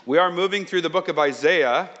We are moving through the book of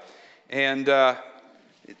Isaiah, and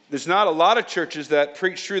there's not a lot of churches that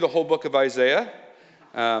preach through the whole book of Isaiah,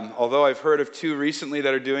 although I've heard of two recently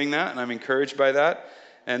that are doing that, and I'm encouraged by that.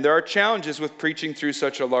 And there are challenges with preaching through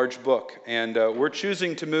such a large book, and we're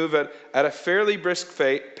choosing to move at a fairly brisk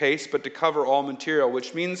pace, but to cover all material,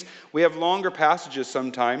 which means we have longer passages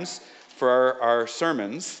sometimes for our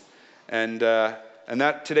sermons, and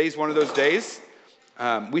that today's one of those days.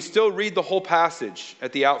 We still read the whole passage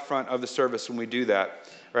at the out front of the service when we do that,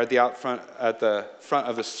 or at the front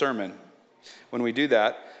of the sermon when we do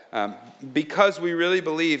that, because we really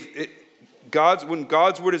believe when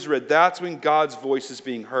God's word is read, that's when God's voice is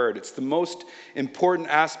being heard. It's the most important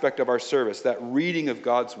aspect of our service, that reading of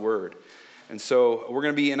God's word. And so we're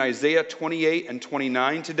going to be in Isaiah 28 and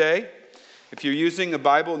 29 today. If you're using a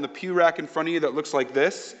Bible in the pew rack in front of you that looks like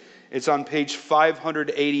this, it's on page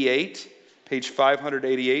 588. Page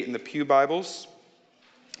 588 in the Pew Bibles.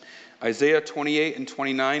 Isaiah 28 and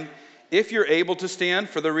 29. If you're able to stand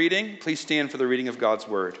for the reading, please stand for the reading of God's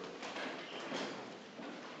word.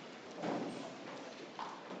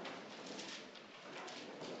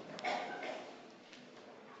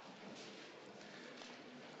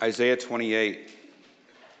 Isaiah 28.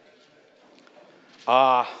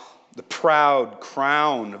 Ah, the proud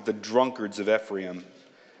crown of the drunkards of Ephraim,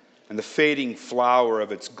 and the fading flower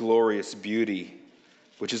of its glorious beauty,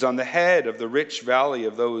 which is on the head of the rich valley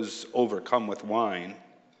of those overcome with wine.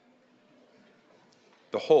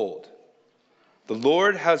 Behold, the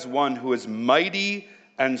Lord has one who is mighty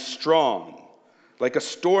and strong, like a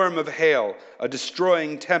storm of hail, a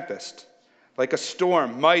destroying tempest, like a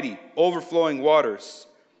storm, mighty, overflowing waters.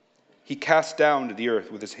 He cast down to the earth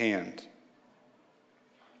with his hand.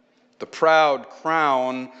 The proud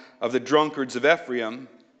crown of the drunkards of Ephraim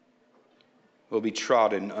will be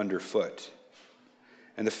trodden underfoot,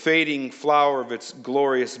 and the fading flower of its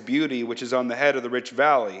glorious beauty, which is on the head of the rich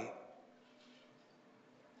valley,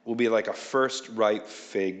 will be like a first ripe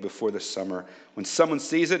fig before the summer. When someone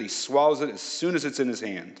sees it, he swallows it as soon as it's in his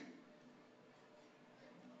hand.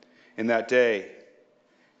 In that day,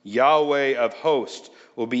 Yahweh of hosts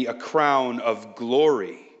will be a crown of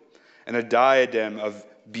glory and a diadem of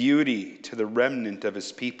beauty to the remnant of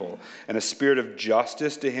his people, and a spirit of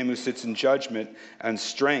justice to him who sits in judgment, and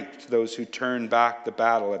strength to those who turn back the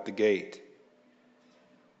battle at the gate.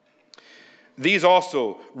 These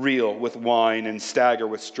also reel with wine and stagger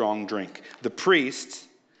with strong drink. The priest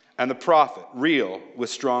and the prophet reel with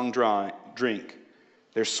strong drink.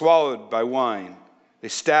 They're swallowed by wine. They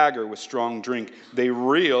stagger with strong drink. They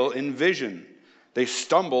reel in vision. They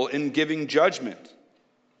stumble in giving judgment.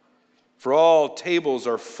 For all tables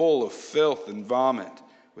are full of filth and vomit,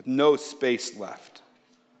 with no space left.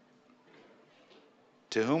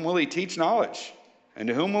 To whom will he teach knowledge? And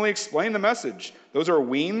to whom will he explain the message? Those are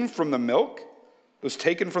weaned from the milk? Those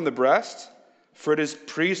taken from the breast? For it is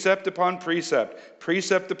precept upon precept,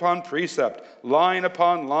 precept upon precept, line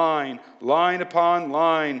upon line, line upon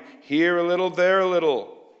line, here a little, there a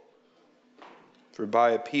little. For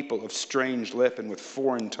by a people of strange lip and with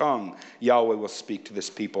foreign tongue, Yahweh will speak to this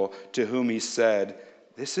people, to whom he said,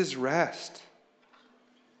 this is rest.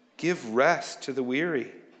 Give rest to the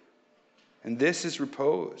weary, and this is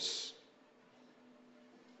repose.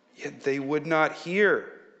 Yet they would not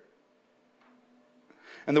hear.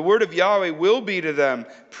 And the word of Yahweh will be to them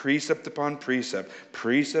precept upon precept,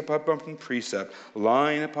 precept upon precept,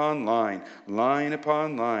 line upon line, line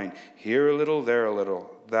upon line, here a little, there a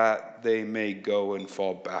little, that they may go and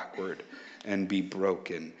fall backward and be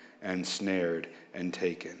broken and snared and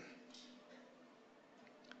taken.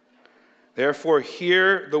 Therefore,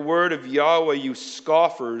 hear the word of Yahweh, you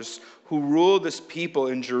scoffers who rule this people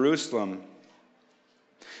in Jerusalem.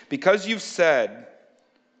 Because you've said,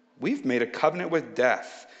 we've made a covenant with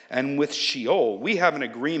death, and with Sheol we have an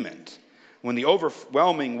agreement. When the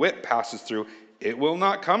overwhelming whip passes through, it will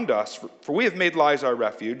not come to us, for we have made lies our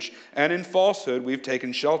refuge, and in falsehood we've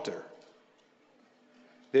taken shelter.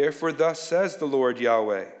 Therefore thus says the Lord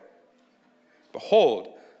Yahweh,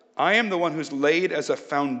 behold, I am the one who's laid as a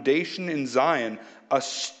foundation in Zion, a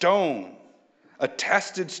stone, a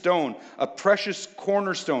tested stone, a precious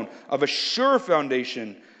cornerstone of a sure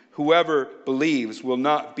foundation. Whoever believes will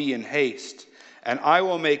not be in haste. And I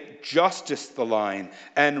will make justice the line,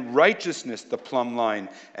 and righteousness the plumb line,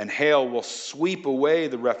 and hail will sweep away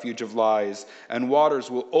the refuge of lies, and waters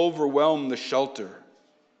will overwhelm the shelter.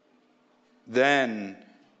 Then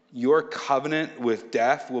your covenant with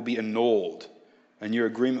death will be annulled, and your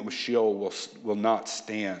agreement with Sheol will not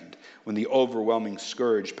stand. When the overwhelming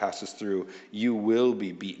scourge passes through, you will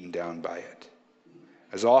be beaten down by it.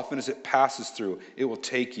 As often as it passes through, it will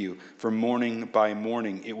take you. For morning by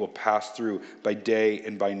morning, it will pass through, by day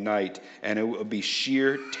and by night, and it will be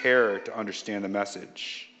sheer terror to understand the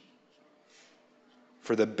message.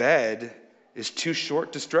 For the bed is too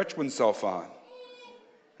short to stretch oneself on,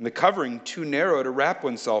 and the covering too narrow to wrap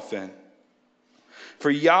oneself in. For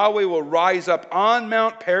Yahweh will rise up on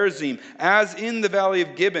Mount Perazim, as in the valley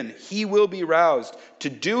of Gibeon. He will be roused to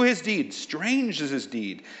do his deed, strange is his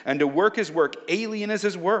deed, and to work his work, alien is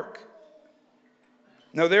his work.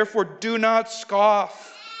 Now therefore do not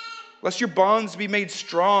scoff, lest your bonds be made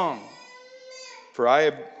strong. For I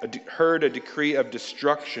have heard a decree of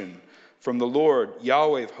destruction from the Lord,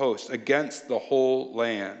 Yahweh of hosts, against the whole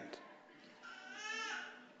land.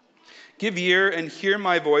 Give ear and hear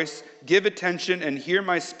my voice. Give attention and hear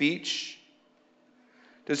my speech.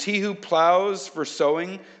 Does he who plows for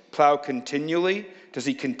sowing plow continually? Does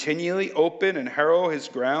he continually open and harrow his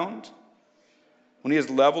ground? When he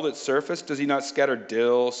has leveled its surface, does he not scatter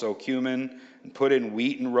dill, sow cumin, and put in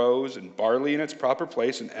wheat in rows, and barley in its proper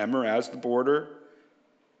place, and emmer as the border?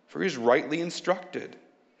 For he is rightly instructed.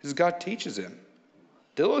 His God teaches him.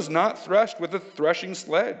 Dill is not threshed with a threshing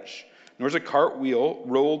sledge, nor is a cartwheel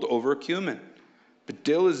rolled over cumin. But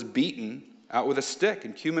dill is beaten out with a stick,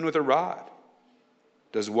 and cumin with a rod.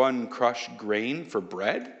 Does one crush grain for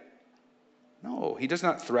bread? No, he does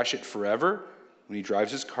not thresh it forever. When he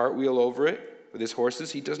drives his cartwheel over it with his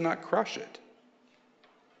horses, he does not crush it.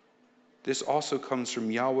 This also comes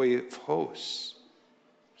from Yahweh of hosts.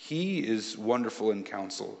 He is wonderful in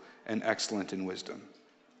counsel and excellent in wisdom.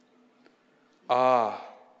 Ah,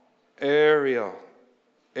 Ariel,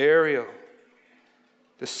 Ariel,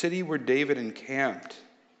 the city where David encamped.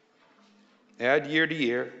 Add year to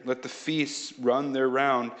year, let the feasts run their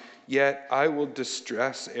round, yet I will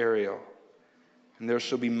distress Ariel. And there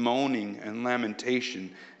shall be moaning and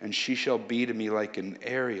lamentation, and she shall be to me like an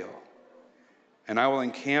Ariel. And I will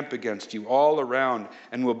encamp against you all around,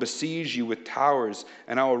 and will besiege you with towers,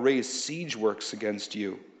 and I will raise siege works against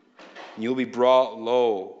you. And you will be brought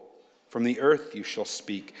low. From the earth you shall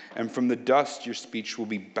speak, and from the dust your speech will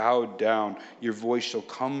be bowed down. Your voice shall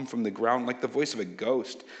come from the ground like the voice of a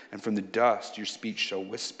ghost, and from the dust your speech shall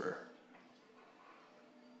whisper.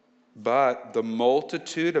 But the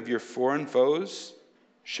multitude of your foreign foes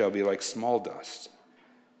shall be like small dust,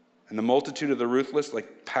 and the multitude of the ruthless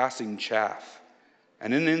like passing chaff.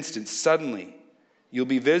 And in an instant, suddenly, you'll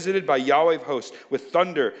be visited by Yahweh of hosts with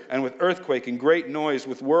thunder and with earthquake and great noise,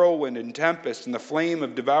 with whirlwind and tempest and the flame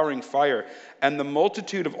of devouring fire. And the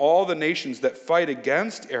multitude of all the nations that fight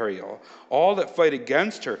against Ariel, all that fight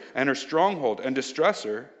against her and her stronghold and distress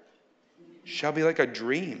her, shall be like a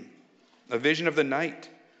dream, a vision of the night,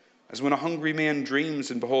 as when a hungry man dreams,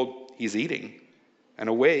 and behold, he's eating, and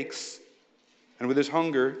awakes, and with his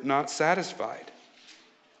hunger not satisfied.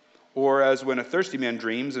 Or as when a thirsty man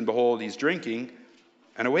dreams, and behold, he's drinking,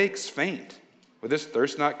 and awakes faint, with his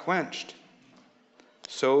thirst not quenched.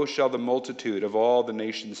 So shall the multitude of all the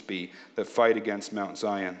nations be that fight against Mount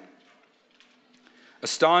Zion.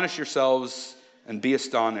 Astonish yourselves and be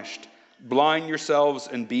astonished. Blind yourselves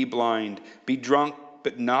and be blind. Be drunk,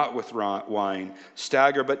 but not with wine.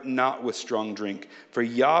 Stagger, but not with strong drink. For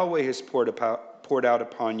Yahweh has poured out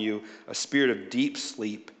upon you a spirit of deep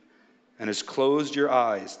sleep, and has closed your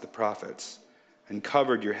eyes, the prophets, and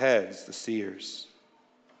covered your heads, the seers.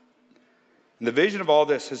 And the vision of all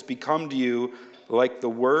this has become to you like the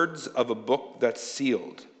words of a book that's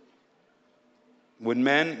sealed. When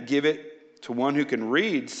men give it to one who can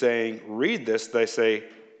read, saying, "Read this," they say,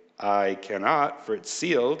 "I cannot, for it's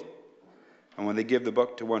sealed." And when they give the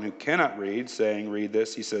book to one who cannot read, saying, "Read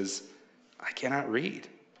this," he says, "I cannot read."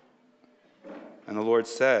 And the Lord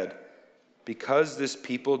said, "Because this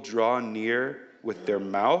people draw near with their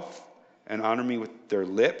mouth and honor me with their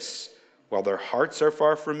lips, while their hearts are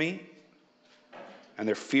far from me, and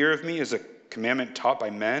their fear of me is a commandment taught by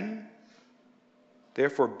men,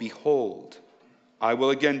 therefore, behold, I will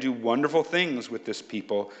again do wonderful things with this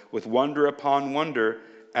people, with wonder upon wonder,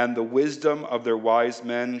 and the wisdom of their wise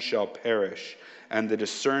men shall perish, and the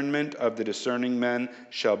discernment of the discerning men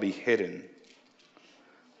shall be hidden.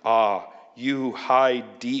 Ah, you who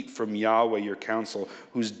hide deep from Yahweh your counsel,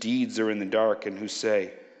 whose deeds are in the dark, and who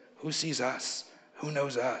say, 'Who sees us? Who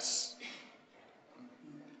knows us?'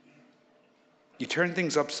 You turn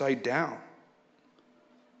things upside down.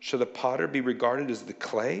 Shall the potter be regarded as the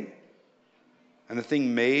clay? And the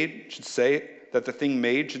thing made should say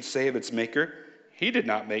of its maker, 'He did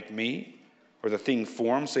not make me.' Or the thing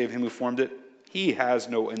formed say of him who formed it, 'He has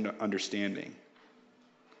no understanding.'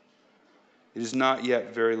 Is it not yet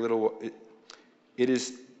a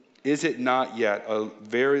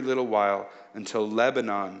very little while, until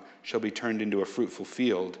Lebanon shall be turned into a fruitful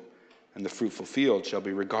field, and the fruitful field shall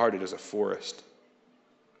be regarded as a forest.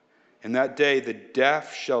 In that day the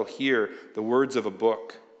deaf shall hear the words of a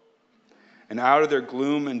book, and out of their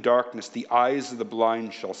gloom and darkness the eyes of the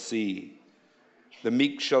blind shall see. The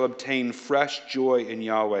meek shall obtain fresh joy in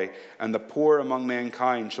Yahweh, and the poor among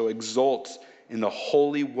mankind shall exult in the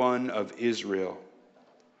Holy One of Israel.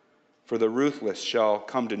 For the ruthless shall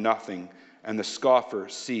come to nothing, and the scoffer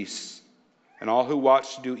cease. And all who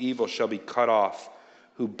watch to do evil shall be cut off,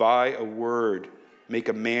 who by a word make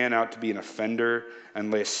a man out to be an offender,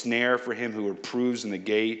 and lay a snare for him who reproves in the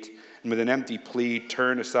gate, and with an empty plea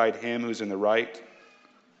turn aside him who's in the right.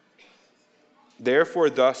 Therefore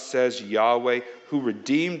thus says Yahweh, who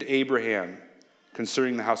redeemed Abraham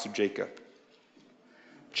concerning the house of Jacob.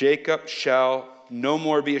 Jacob shall no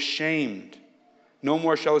more be ashamed, no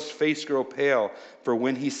more shall his face grow pale, for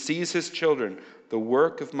when he sees his children, the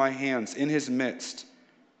work of my hands in his midst,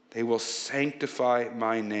 they will sanctify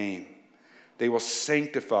my name. They will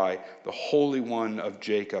sanctify the Holy One of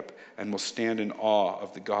Jacob and will stand in awe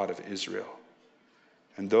of the God of Israel.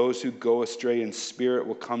 And those who go astray in spirit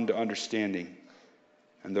will come to understanding,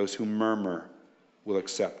 and those who murmur will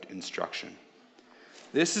accept instruction.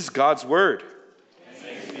 This is God's word.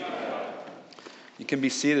 You can be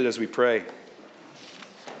seated as we pray.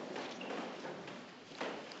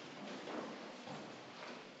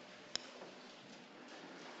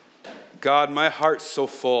 God, my heart's so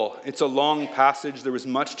full. It's a long passage. There was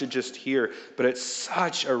much to just hear, but it's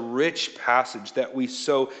such a rich passage that we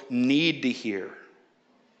so need to hear.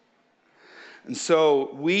 And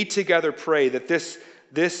so we together pray that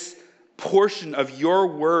this portion of your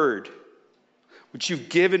word, which you've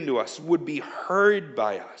given to us, would be heard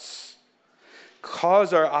by us.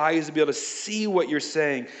 Cause our eyes to be able to see what you're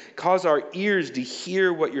saying. Cause our ears to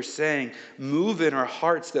hear what you're saying. Move in our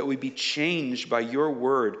hearts that we be changed by your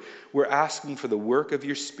word. We're asking for the work of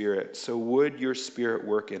your Spirit. So would your Spirit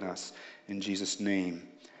work in us. In Jesus' name,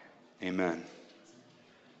 amen.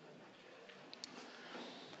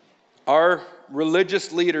 Our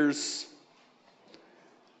religious leaders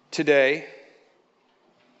today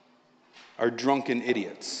are drunken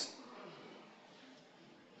idiots.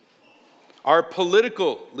 Our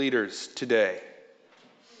political leaders today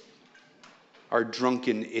are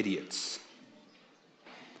drunken idiots.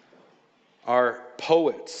 Our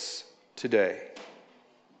poets today,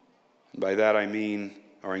 and by that I mean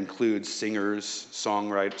or include singers,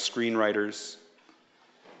 songwriters, screenwriters,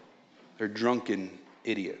 they're drunken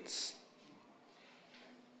idiots.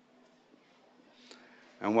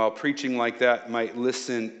 And while preaching like that might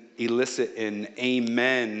elicit an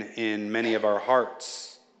amen in many of our hearts,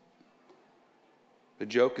 the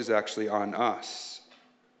joke is actually on us.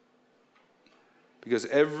 Because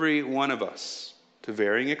every one of us, to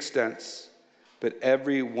varying extents, but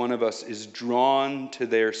every one of us is drawn to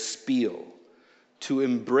their spiel, to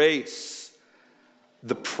embrace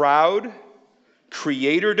the proud,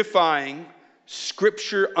 creator-defying,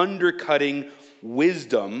 scripture-undercutting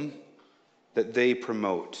wisdom that they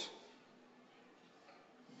promote.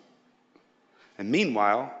 And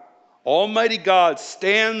meanwhile, Almighty God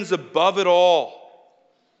stands above it all,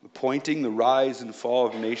 appointing the rise and fall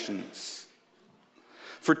of nations,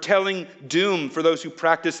 foretelling doom for those who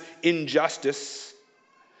practice injustice,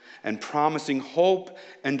 and promising hope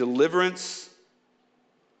and deliverance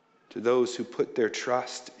to those who put their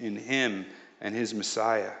trust in him and his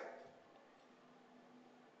Messiah.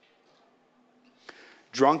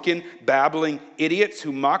 Drunken, babbling idiots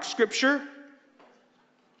who mock Scripture,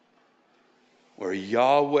 or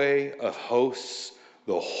Yahweh of hosts,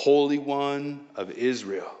 the Holy One of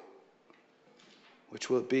Israel? Which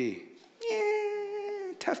will it be?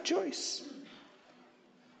 Tough choice.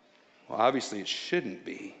 Well, obviously it shouldn't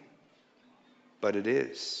be, but it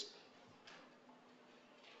is.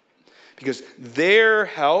 Because their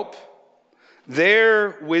help,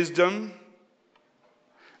 their wisdom,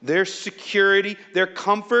 their security, their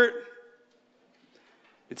comfort,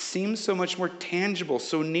 it seems so much more tangible,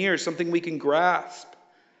 so near, something we can grasp.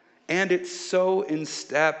 And it's so in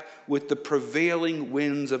step with the prevailing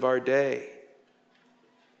winds of our day.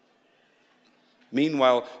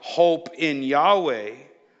 Meanwhile, hope in Yahweh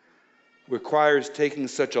requires taking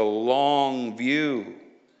such a long view,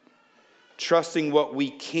 trusting what we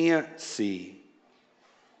can't see,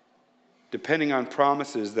 depending on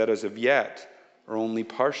promises that as of yet are only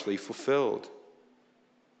partially fulfilled.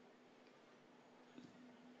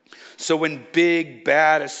 So when big,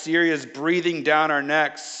 bad Assyria is breathing down our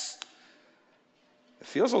necks, it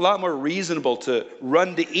feels a lot more reasonable to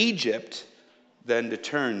run to Egypt than to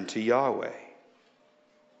turn to Yahweh.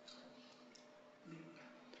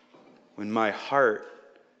 when my heart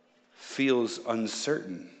feels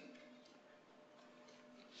uncertain.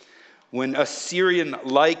 When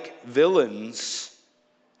Assyrian-like villains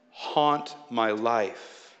haunt my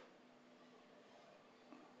life.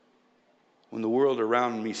 When the world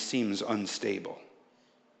around me seems unstable.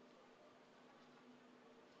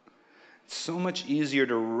 It's so much easier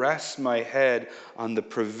to rest my head on the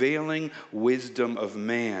prevailing wisdom of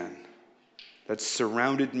man that's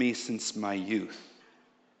surrounded me since my youth.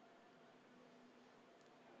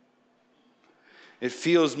 It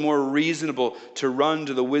feels more reasonable to run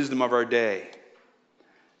to the wisdom of our day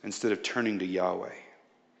instead of turning to Yahweh.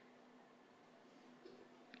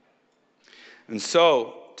 And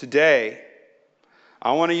so, today,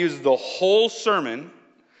 I want to use the whole sermon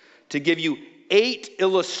to give you 8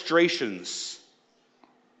 illustrations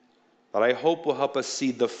that I hope will help us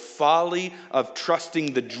see the folly of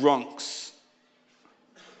trusting the drunks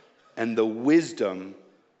and the wisdom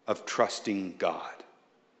of trusting God.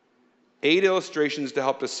 8 illustrations to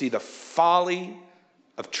help us see the folly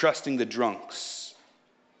of trusting the drunks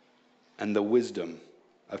and the wisdom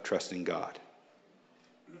of trusting God.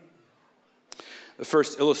 The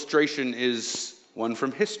first illustration is one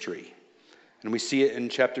from history, and we see it in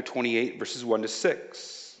chapter 28, verses 1 to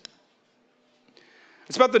 6.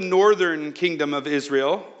 It's about the northern kingdom of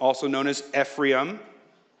Israel, also known as Ephraim.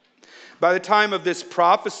 By the time of this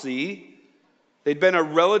prophecy, they'd been a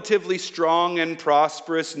relatively strong and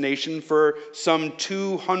prosperous nation for some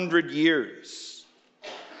 200 years.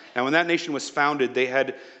 Now, when that nation was founded, they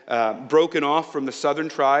had broken off from the southern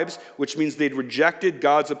tribes, which means they'd rejected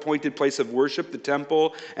God's appointed place of worship, the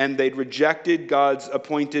temple, and they'd rejected God's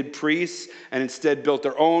appointed priests and instead built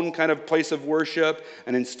their own kind of place of worship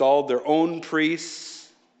and installed their own priests.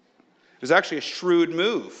 It was actually a shrewd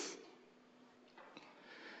move.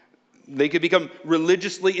 They could become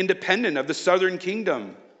religiously independent of the southern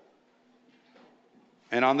kingdom.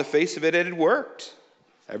 And on the face of it, it had worked.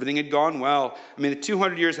 Everything had gone well. I mean, the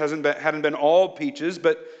 200 years hadn't been all peaches,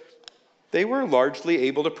 but they were largely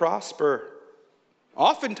able to prosper.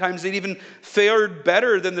 Oftentimes, they'd even fared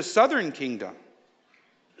better than the southern kingdom.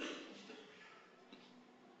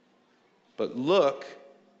 But look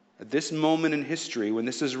at this moment in history when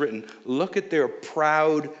this is written. Look at their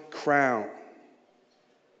proud crown.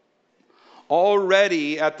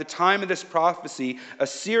 Already at the time of this prophecy,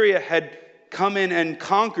 Assyria had come in and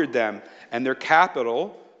conquered them, and their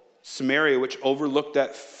capital, Samaria, which overlooked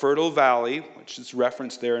that fertile valley, which is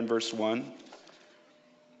referenced there in verse 1,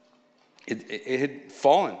 it had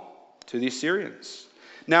fallen to the Assyrians.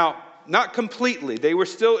 Now, not completely. They were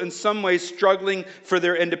still in some ways struggling for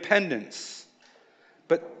their independence,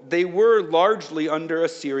 but they were largely under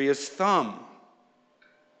Assyria's thumb.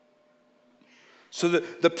 So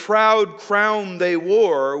the proud crown they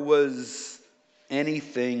wore was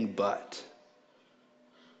anything but.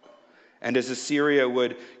 And as Assyria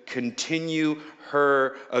would continue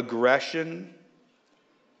her aggression,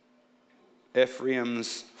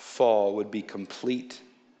 Ephraim's fall would be complete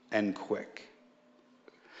and quick.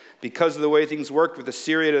 Because of the way things worked with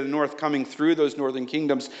Assyria to the north coming through those northern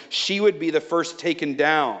kingdoms, she would be the first taken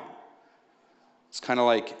down. It's kind of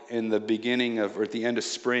like in the beginning of, or at the end of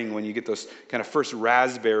spring, when you get those kind of first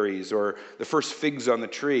raspberries or the first figs on the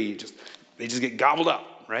tree. They just get gobbled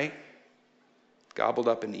up, right? Gobbled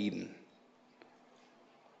up and eaten.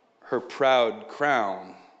 Her proud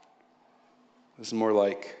crown was more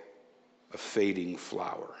like a fading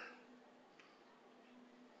flower.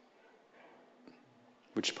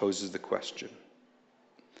 Which poses the question,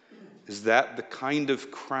 is that the kind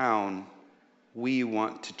of crown we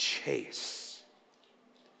want to chase?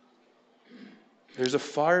 There's a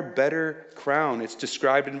far better crown. It's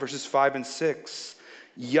described in verses 5 and 6.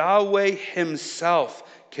 Yahweh himself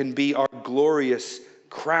can be our glorious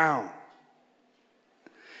crown.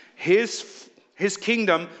 His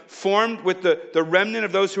kingdom, formed with the remnant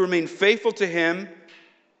of those who remain faithful to him,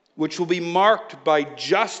 which will be marked by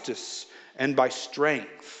justice and by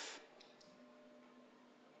strength.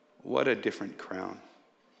 What a different crown.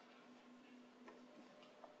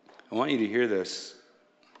 I want you to hear this.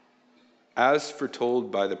 As foretold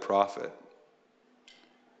by the prophet,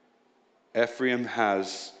 Ephraim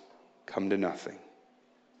has come to nothing.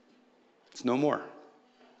 It's no more.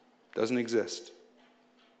 Doesn't exist.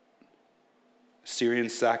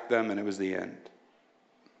 Syrians sacked them and it was the end.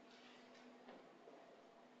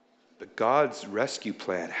 But God's rescue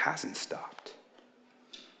plan hasn't stopped.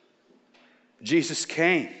 Jesus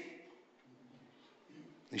came.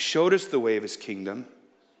 He showed us the way of his kingdom.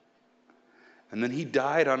 And then he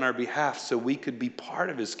died on our behalf so we could be part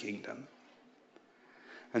of his kingdom.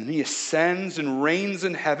 And he ascends and reigns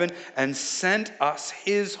in heaven and sent us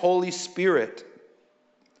his Holy Spirit.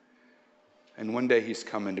 And one day he's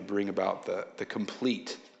coming to bring about the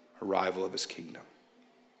complete arrival of his kingdom.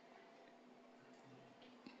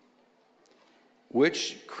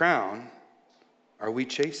 Which crown are we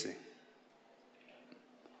chasing?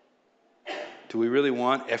 Do we really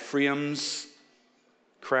want Ephraim's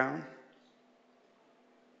crown?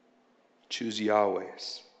 Choose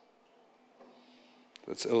Yahweh's.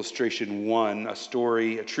 That's illustration 1,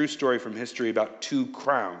 a true story from history about 2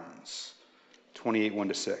 crowns. 28,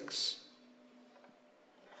 1-6.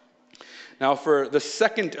 Now for the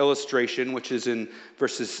second illustration, which is in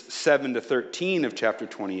verses 7-13 of chapter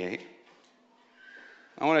 28,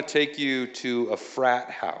 I want to take you to a frat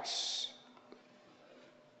house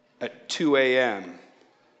at 2 a.m.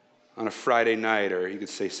 on a Friday night, or you could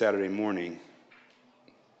say Saturday morning.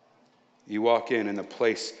 You walk in and the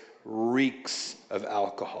place reeks of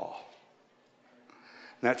alcohol.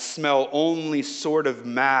 And that smell only sort of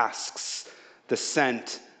masks the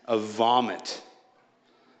scent of vomit.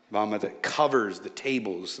 Vomit that covers the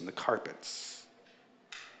tables and the carpets.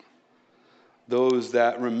 Those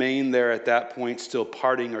that remain there at that point still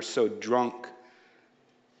partying are so drunk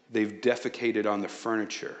they've defecated on the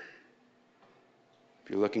furniture.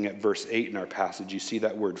 If you're looking at verse 8 in our passage, you see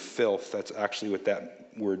that word filth. That's actually what that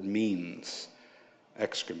word means.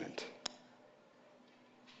 Excrement.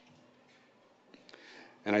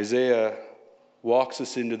 And Isaiah walks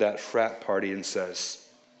us into that frat party and says,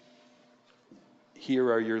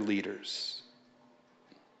 here are your leaders.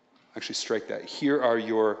 Actually, strike that. Here are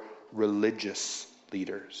your religious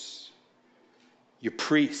leaders. Your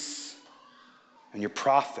priests and your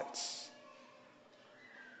prophets.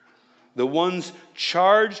 The ones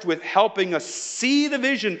charged with helping us see the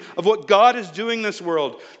vision of what God is doing in this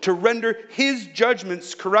world to render his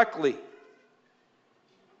judgments correctly.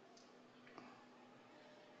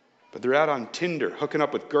 But they're out on Tinder hooking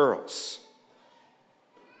up with girls.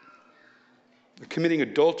 They're committing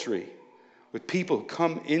adultery with people who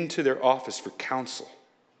come into their office for counsel.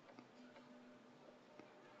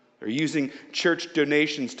 They're using church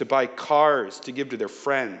donations to buy cars to give to their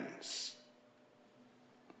friends.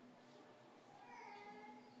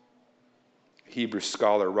 Hebrew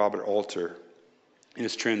scholar Robert Alter, in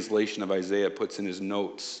his translation of Isaiah, puts in his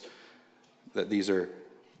notes that these are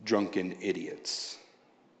drunken idiots.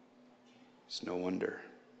 It's no wonder.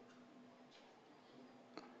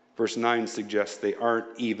 Verse 9 suggests they aren't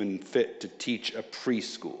even fit to teach a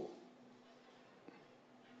preschool.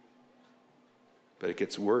 But it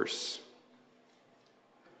gets worse.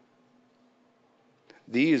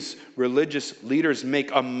 These religious leaders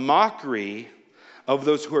make a mockery of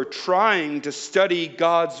those who are trying to study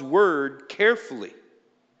God's word carefully.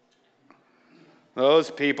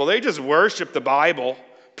 Those people, they just worship the Bible,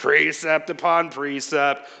 precept upon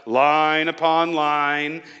precept, line upon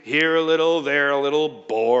line, here a little, there a little,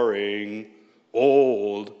 boring,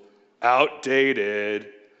 old, outdated,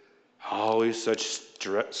 always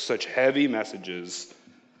such heavy messages.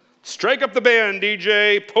 Strike up the band,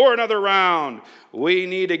 DJ, pour another round. We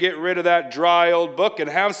need to get rid of that dry old book and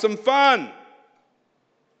have some fun.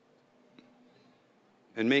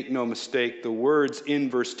 And make no mistake, the words in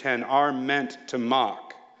verse 10 are meant to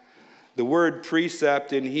mock. The word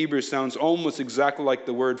precept in Hebrew sounds almost exactly like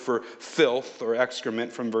the word for filth or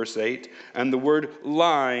excrement from verse 8. And the word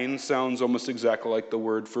line sounds almost exactly like the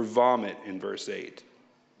word for vomit in verse 8.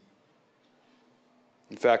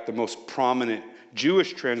 In fact, the most prominent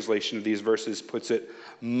Jewish translation of these verses puts it,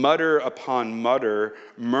 mutter upon mutter,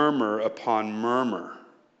 murmur upon murmur.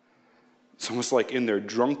 It's almost like in their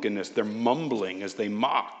drunkenness, they're mumbling as they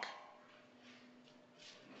mock.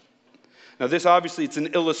 Now this obviously, it's an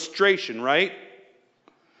illustration, right?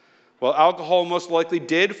 Well, alcohol most likely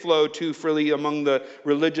did flow too freely among the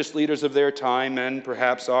religious leaders of their time and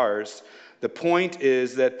perhaps ours. The point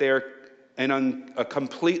is that they're a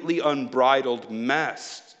completely unbridled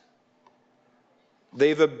mess.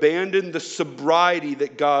 They've abandoned the sobriety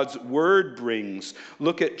that God's word brings.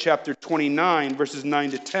 Look at chapter 29, verses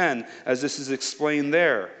 9-10, as this is explained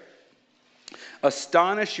there.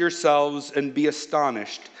 Astonish yourselves and be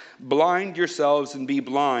astonished. Blind yourselves and be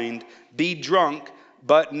blind. Be drunk,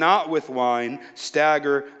 but not with wine.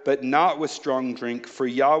 Stagger, but not with strong drink. For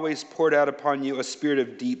Yahweh's poured out upon you a spirit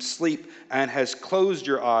of deep sleep and has closed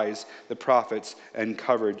your eyes, the prophets, and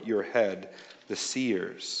covered your head, the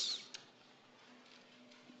seers.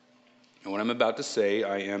 And what I'm about to say,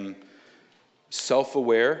 I am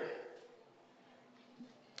self-aware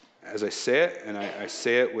as I say it, and I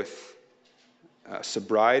say it with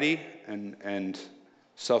sobriety and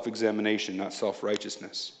self-examination, not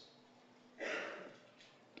self-righteousness.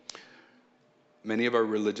 many of our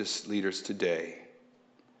religious leaders today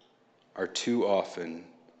are too often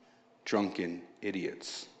drunken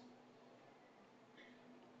idiots.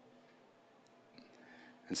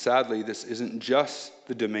 And sadly, this isn't just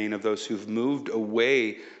the domain of those who've moved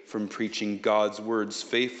away from preaching God's words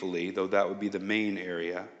faithfully, though that would be the main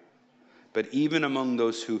area. But even among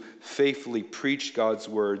those who faithfully preach God's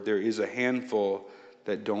word, there is a handful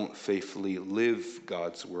that don't faithfully live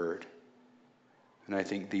God's word. And I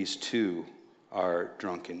think these too are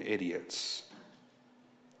drunken idiots.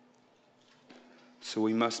 So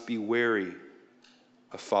we must be wary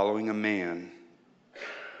of following a man,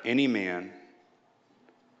 any man,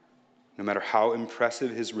 no matter how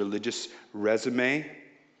impressive his religious resume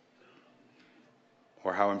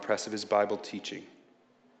or how impressive his Bible teaching.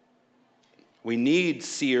 We need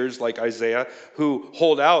seers like Isaiah who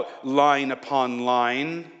hold out line upon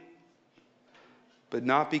line, but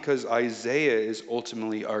not because Isaiah is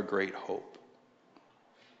ultimately our great hope,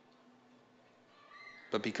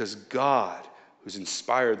 but because God, who's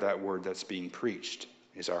inspired that word that's being preached,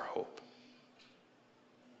 is our hope.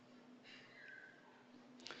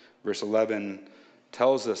 Verse 11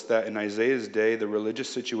 tells us that in Isaiah's day, the religious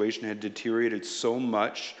situation had deteriorated so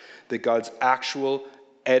much that God's actual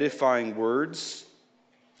edifying words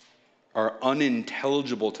are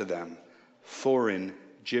unintelligible to them, foreign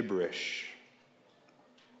gibberish.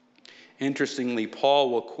 Interestingly,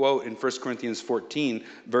 Paul will quote in 1 Corinthians 14,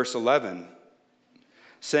 verse 11,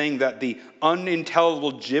 saying that the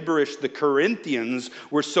unintelligible gibberish the Corinthians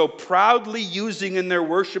were so proudly using in their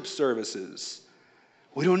worship services.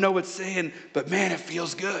 We don't know what's saying, but man, it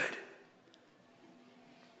feels good.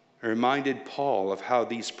 It reminded Paul of how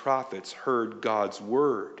these prophets heard God's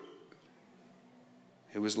word.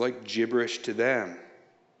 It was like gibberish to them.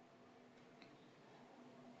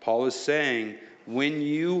 Paul is saying, when what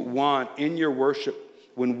you want in your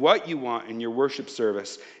worship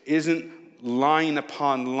service isn't line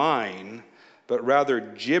upon line, but rather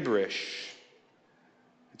gibberish,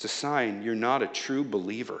 it's a sign you're not a true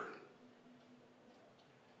believer.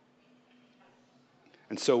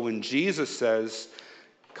 And so when Jesus says,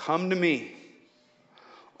 "Come to me,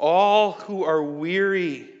 all who are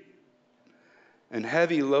weary and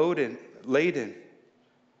heavy laden,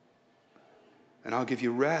 and I'll give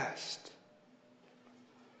you rest,"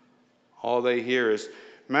 all they hear is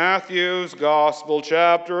Matthew's Gospel,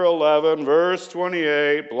 chapter 11, verse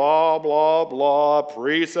 28, blah, blah, blah,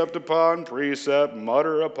 precept upon precept,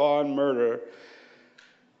 mutter upon mutter.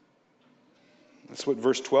 That's what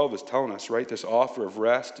verse 12 is telling us, right? This offer of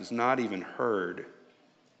rest is not even heard.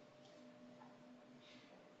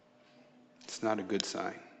 It's not a good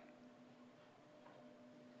sign.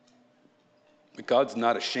 But God's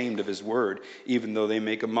not ashamed of his word, even though they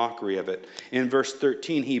make a mockery of it. In verse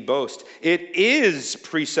 13, he boasts, "It is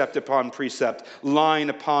precept upon precept, line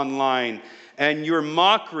upon line, and your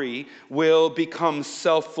mockery will become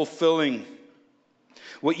self-fulfilling."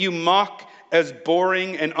 What you mock as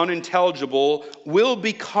boring and unintelligible will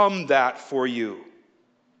become that for you.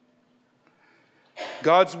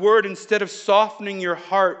 God's word, instead of softening your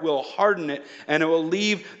heart, will harden it, and it will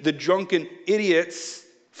leave the drunken idiots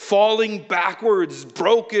falling backwards,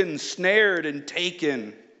 broken, snared, and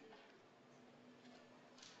taken.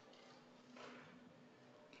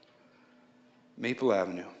 Maple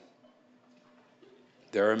Avenue.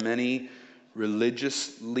 There are many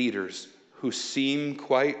religious leaders who seem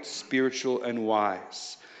quite spiritual and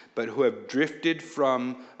wise, but who have drifted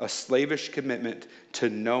from a slavish commitment to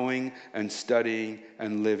knowing and studying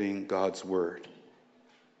and living God's word.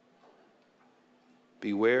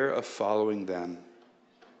 Beware of following them,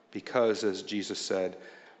 because, as Jesus said,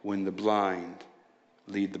 when the blind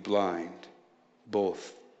lead the blind,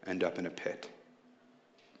 both end up in a pit.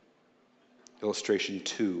 Illustration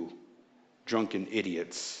 2, drunken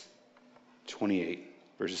idiots, 28.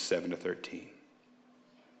 Verses 7 to 13.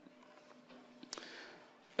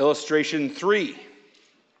 Illustration 3,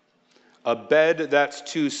 a bed that's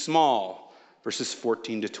too small, verses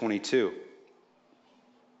 14 to 22.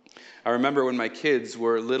 I remember when my kids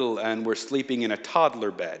were little and were sleeping in a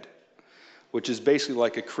toddler bed, which is basically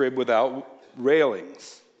like a crib without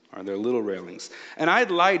railings, or their little railings. And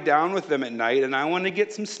I'd lie down with them at night, and I wanted to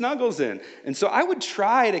get some snuggles in. And so I would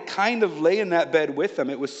try to kind of lay in that bed with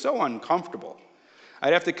them. It was so uncomfortable.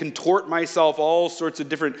 I'd have to contort myself all sorts of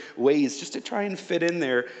different ways just to try and fit in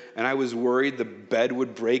there. And I was worried the bed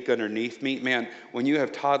would break underneath me. Man, when you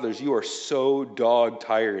have toddlers, you are so dog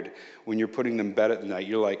tired when you're putting them to bed at night.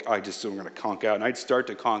 You're like, I'm going to conk out. And I'd start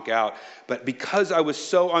to conk out. But because I was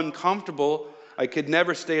so uncomfortable, I could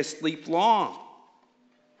never stay asleep long.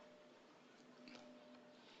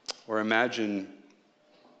 Or imagine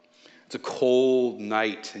It's a cold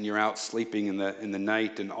night, and you're out sleeping in the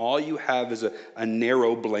night, and all you have is a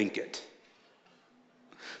narrow blanket.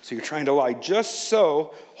 So you're trying to lie just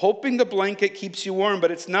so, hoping the blanket keeps you warm,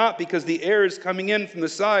 but it's not, because the air is coming in from the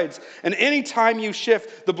sides. And anytime you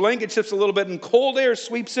shift, the blanket shifts a little bit and cold air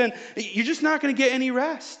sweeps in. You're just not going to get any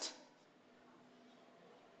rest.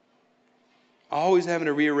 Always having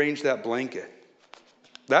to rearrange that blanket.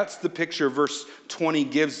 That's the picture verse 20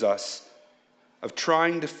 gives us of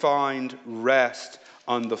trying to find rest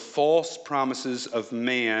on the false promises of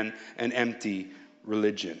man and empty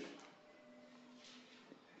religion.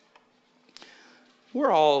 We're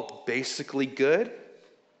all basically good.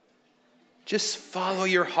 Just follow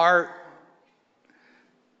your heart.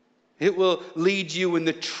 It will lead you in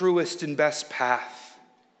the truest and best path.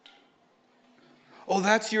 Oh,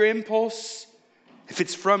 that's your impulse? If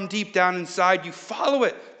it's from deep down inside, you follow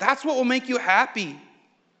it. That's what will make you happy.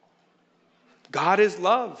 God is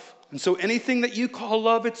love. And so anything that you call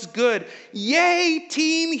love, it's good. Yay,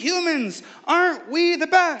 team humans! Aren't we the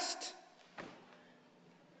best? You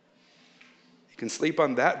can sleep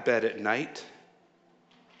on that bed at night.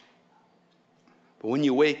 But when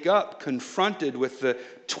you wake up confronted with the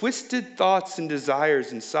twisted thoughts and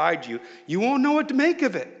desires inside you, you won't know what to make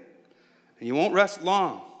of it. And you won't rest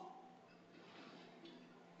long.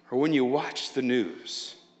 Or when you watch the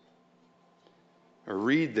news, or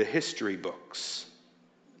read the history books,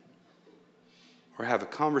 or have a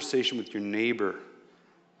conversation with your neighbor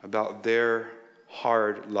about their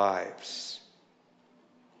hard lives,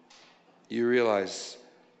 you realize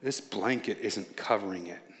this blanket isn't covering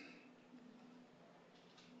it.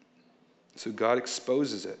 So God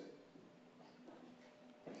exposes it.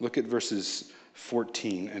 Look at verses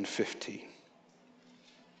 14 and 15.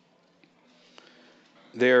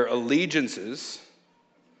 Their allegiances,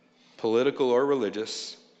 political or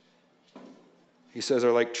religious, he says,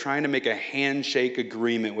 are like trying to make a handshake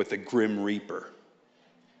agreement with a grim reaper.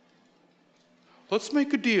 Let's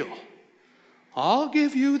make a deal. I'll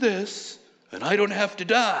give you this, and I don't have to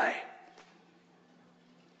die.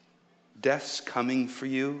 Death's coming for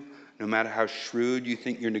you, no matter how shrewd you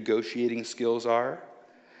think your negotiating skills are.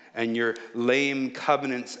 And your lame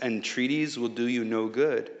covenants and treaties will do you no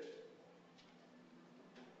good.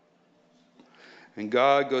 And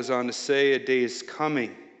God goes on to say, a day is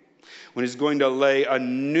coming when he's going to lay a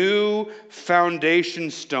new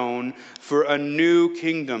foundation stone for a new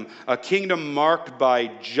kingdom, a kingdom marked by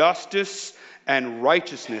justice and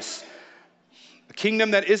righteousness, a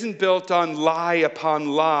kingdom that isn't built on lie upon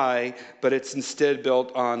lie, but it's instead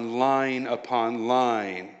built on line upon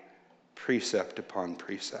line, precept upon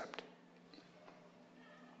precept.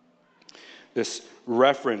 This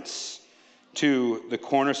reference to the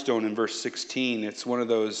cornerstone in verse 16, it's one of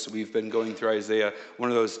those, we've been going through Isaiah, one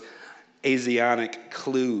of those Asianic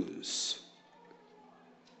clues.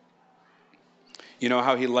 You know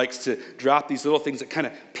how he likes to drop these little things that kind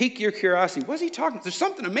of pique your curiosity. What's he talking? There's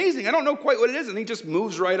something amazing. I don't know quite what it is. And he just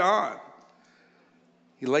moves right on.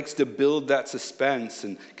 He likes to build that suspense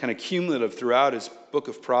and kind of cumulative throughout his book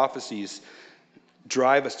of prophecies,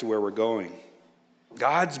 drive us to where we're going.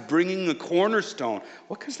 God's bringing the cornerstone.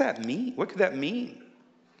 What does that mean? What could that mean?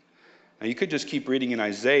 Now, you could just keep reading in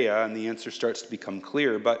Isaiah, and the answer starts to become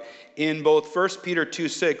clear. But in both 1 Peter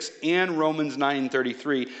 2:6 and Romans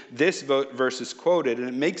 9:33, this verse is quoted, and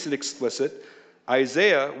it makes it explicit.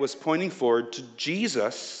 Isaiah was pointing forward to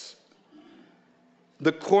Jesus,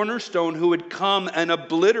 the cornerstone who would come and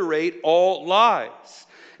obliterate all lies,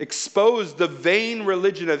 expose the vain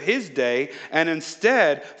religion of his day, and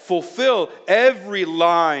instead fulfill every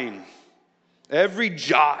line, every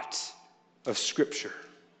jot of Scripture.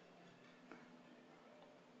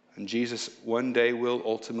 And Jesus one day will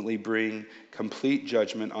ultimately bring complete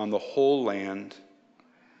judgment on the whole land.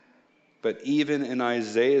 But even in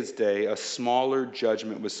Isaiah's day, a smaller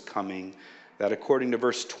judgment was coming that, according to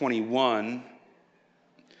verse 21,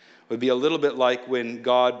 would be a little bit like when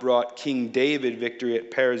God brought King David victory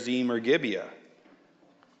at Perazim or Gibeah.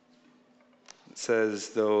 It says,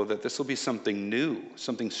 though, that this will be something new,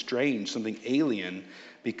 something strange, something alien,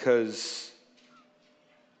 because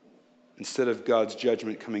instead of God's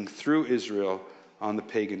judgment coming through Israel on the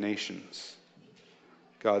pagan nations,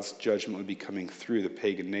 God's judgment would be coming through the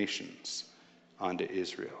pagan nations onto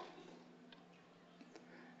Israel.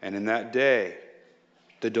 And in that day,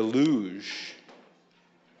 the deluge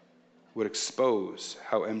would expose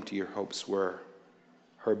how empty her hopes were.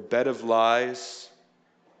 Her bed of lies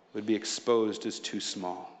would be exposed as too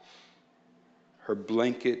small. Her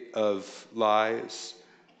blanket of lies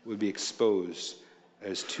would be exposed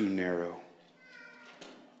as too narrow.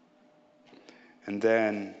 And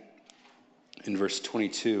then in verse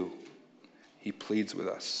 22, he pleads with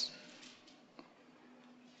us.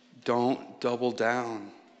 Don't double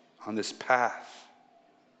down on this path.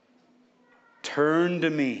 Turn to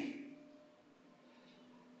me.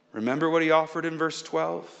 Remember what he offered in verse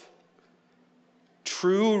 12?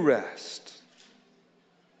 True rest.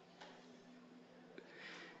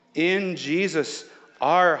 In Jesus,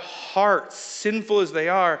 our hearts, sinful as they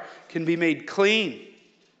are, can be made clean.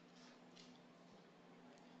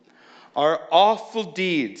 Our awful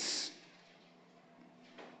deeds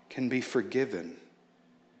can be forgiven.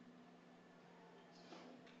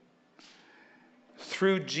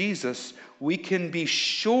 Through Jesus, we can be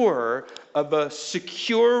sure of a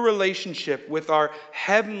secure relationship with our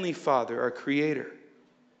Heavenly Father, our Creator.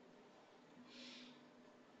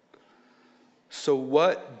 So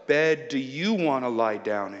what bed do you want to lie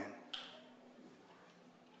down in?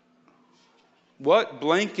 What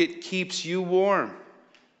blanket keeps you warm?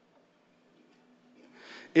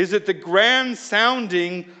 Is it the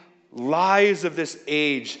grand-sounding lies of this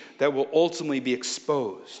age that will ultimately be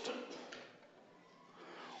exposed?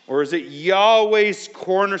 Or is it Yahweh's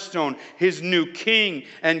cornerstone, his new king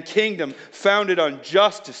and kingdom founded on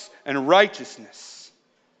justice and righteousness?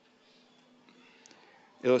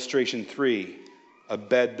 Illustration 3, a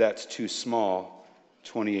bed that's too small,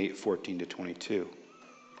 28:14-22.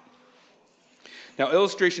 Now,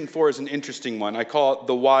 illustration 4 is an interesting one. I call it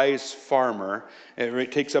the wise farmer.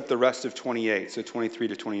 It takes up the rest of 28, so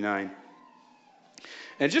 23-29.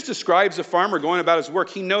 And it just describes a farmer going about his work.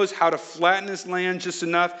 He knows how to flatten his land just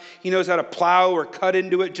enough. He knows how to plow or cut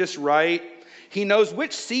into it just right. He knows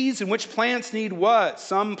which seeds and which plants need what.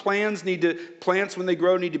 Some plants when they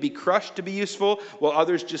grow need to be crushed to be useful, while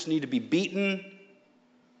others just need to be beaten.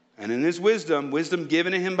 And in his wisdom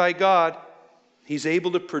given to him by God, he's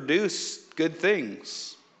able to produce good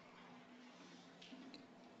things.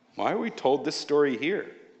 Why are we told this story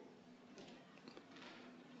here?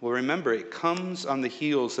 Well, remember, it comes on the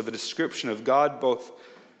heels of a description of God both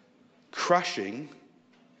crushing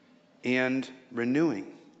and renewing,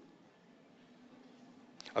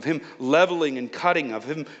 of him leveling and cutting, of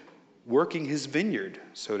him working his vineyard,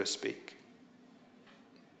 so to speak.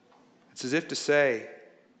 It's as if to say,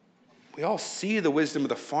 we all see the wisdom of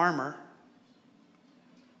the farmer,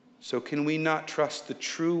 so can we not trust the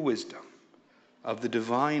true wisdom of the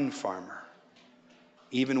divine farmer,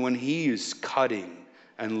 even when he's cutting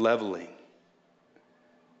and leveling,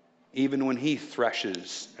 even when he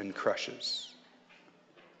threshes and crushes?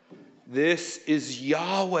 This is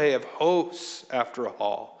Yahweh of hosts, after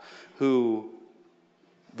all, who,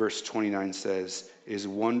 verse 29 says, is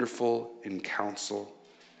wonderful in counsel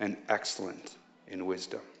and excellent in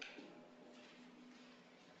wisdom.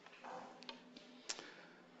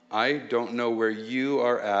 I don't know where you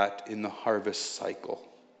are at in the harvest cycle.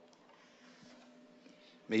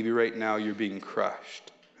 Maybe right now you're being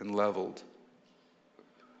crushed and leveled.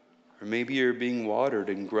 Or maybe you're being watered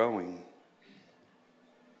and growing.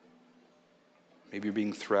 Maybe you're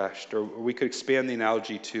being threshed. Or we could expand the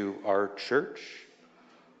analogy to our church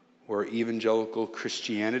or evangelical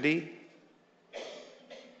Christianity.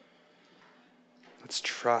 Let's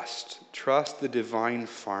trust the divine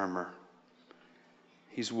farmer.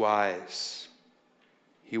 He's wise.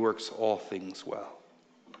 He works all things well.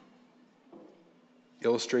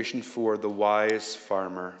 Illustration 4, the wise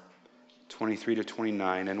farmer,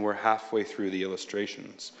 23-29, and we're halfway through the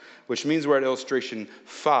illustrations, which means we're at illustration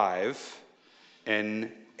 5,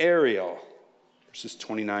 an aerial, verses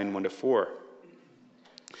 29, 1-4.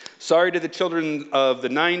 Sorry to the children of the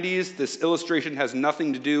 90s, this illustration has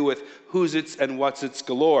nothing to do with who's its and what's its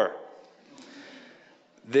galore.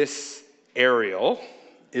 This aerial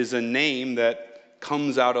is a name that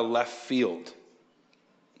comes out of left field.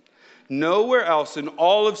 Nowhere else in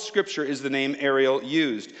all of Scripture is the name Ariel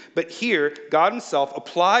used. But here, God himself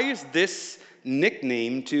applies this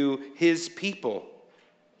nickname to his people.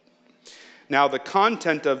 Now, the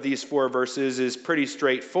content of these 4 verses is pretty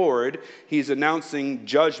straightforward. He's announcing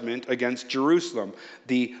judgment against Jerusalem.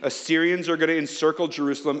 The Assyrians are going to encircle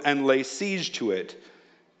Jerusalem and lay siege to it.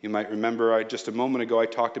 You might remember just a moment ago I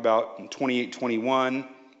talked about in 28:21,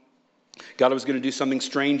 God was going to do something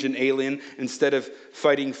strange and alien. Instead of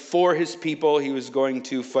fighting for his people, he was going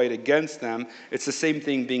to fight against them. It's the same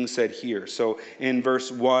thing being said here. So in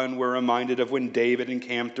verse 1, we're reminded of when David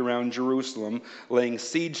encamped around Jerusalem, laying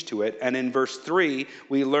siege to it. And in verse 3,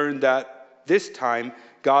 we learned that this time,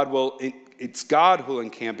 it's God who will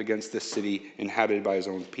encamp against this city inhabited by his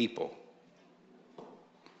own people.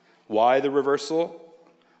 Why the reversal?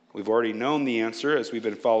 We've already known the answer as we've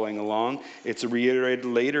been following along. It's reiterated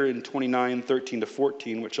later in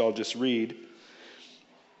 29:13-14, which I'll just read.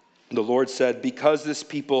 The Lord said, because this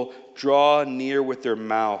people draw near with their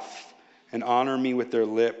mouth and honor me with their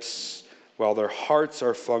lips, while their hearts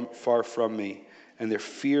are far from me, and their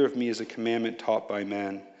fear of me is a commandment taught by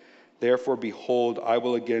men. Therefore, behold, I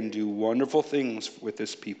will again do wonderful things with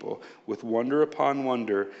this people, with wonder upon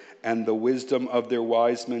wonder, and the wisdom of their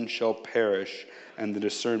wise men shall perish, and the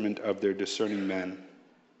discernment of their discerning men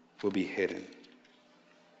will be hidden.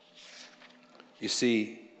 You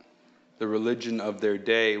see, the religion of their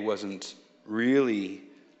day wasn't really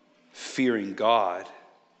fearing God,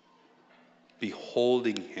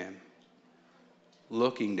 beholding him,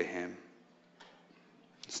 looking to him.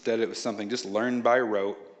 Instead, it was something just learned by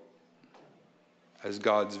rote, as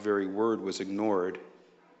God's very word was ignored.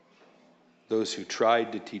 Those who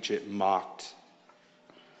tried to teach it mocked.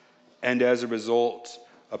 And as a result,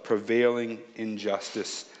 a prevailing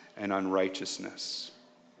injustice and unrighteousness.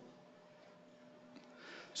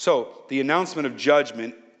 So, the announcement of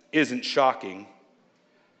judgment isn't shocking.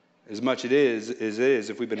 As much it is,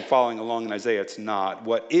 if we've been following along in Isaiah, it's not.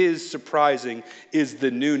 What is surprising is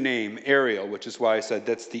the new name, Ariel, which is why I said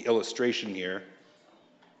that's the illustration here.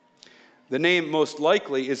 The name most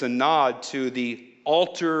likely is a nod to the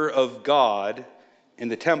altar of God in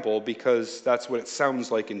the temple, because that's what it sounds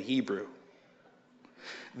like in Hebrew.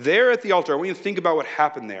 There at the altar, I want you to think about what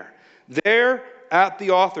happened there. There at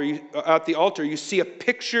the altar, you see a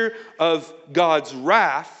picture of God's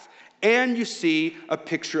wrath, and you see a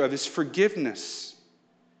picture of his forgiveness.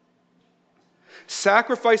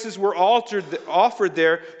 Sacrifices were offered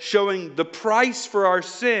there, showing the price for our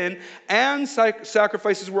sin, and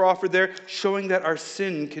sacrifices were offered there, showing that our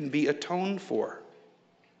sin can be atoned for.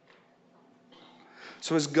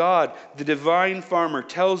 So as God, the divine farmer,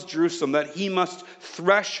 tells Jerusalem that he must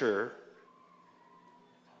thresh her,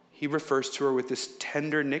 he refers to her with this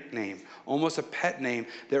tender nickname, almost a pet name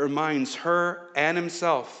that reminds her and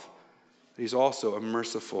himself that he's also a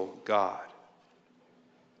merciful God.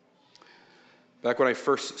 Back when I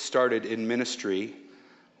first started in ministry,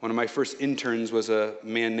 one of my first interns was a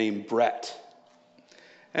man named Brett.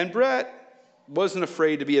 And Brett wasn't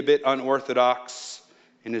afraid to be a bit unorthodox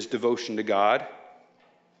in his devotion to God.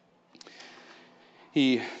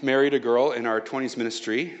 He married a girl in our 20s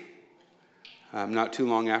ministry. Not too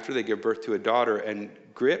long after, they gave birth to a daughter, and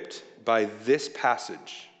gripped by this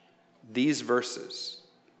passage, these verses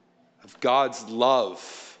of God's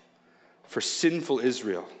love for sinful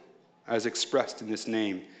Israel, as expressed in this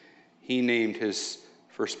name, he named his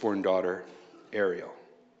firstborn daughter Ariel.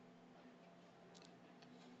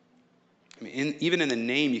 I mean, even in the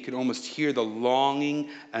name, you can almost hear the longing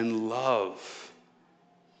and love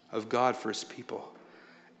of God for his people.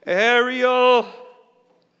 Ariel!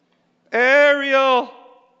 Ariel!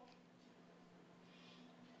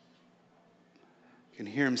 You can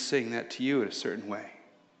hear him saying that to you in a certain way.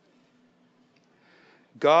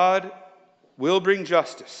 God will bring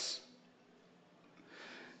justice.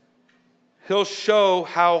 He'll show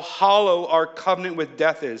how hollow our covenant with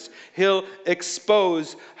death is. He'll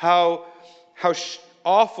expose how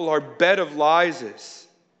awful our bed of lies is.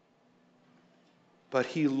 But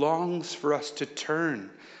he longs for us to turn,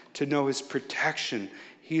 to know his protection.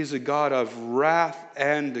 He is a God of wrath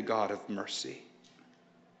and a God of mercy.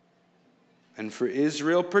 And for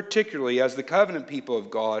Israel particularly, as the covenant people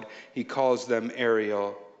of God, he calls them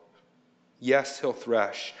Ariel. Yes, he'll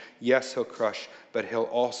thresh. Yes, he'll crush. But he'll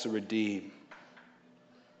also redeem.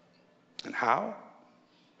 And how?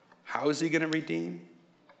 How is he going to redeem?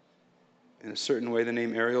 In a certain way, the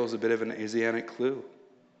name Ariel is a bit of an Asiatic clue.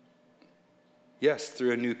 Yes,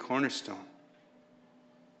 through a new cornerstone.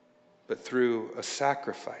 But through a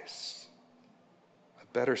sacrifice. A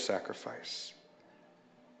better sacrifice.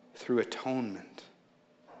 Through atonement.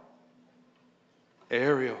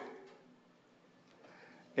 Ariel.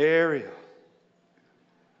 Ariel.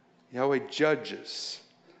 Yahweh judges,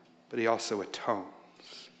 but he also atones.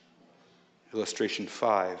 Illustration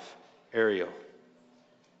 5, Ariel.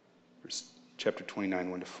 Chapter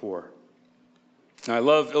 29, 1-4. Now I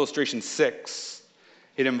love illustration 6.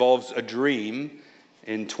 It involves a dream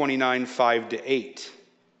in 29, 5-8.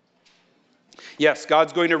 Yes,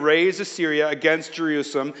 God's going to raise Assyria against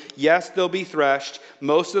Jerusalem. Yes, they'll be threshed.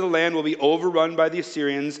 Most of the land will be overrun by the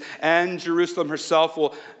Assyrians, and Jerusalem herself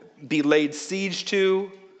will be laid siege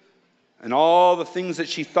to, and all the things that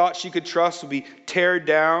she thought she could trust will be teared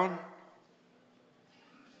down.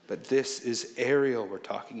 But this is Ariel we're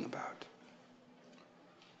talking about.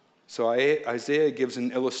 So Isaiah gives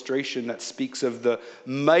an illustration that speaks of the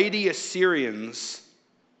mighty Assyrians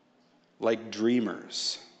like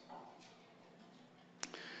dreamers.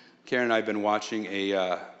 Karen and I have been watching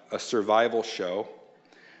a survival show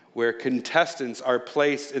where contestants are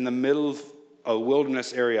placed in the middle of a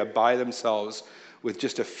wilderness area by themselves with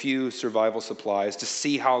just a few survival supplies to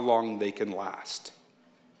see how long they can last.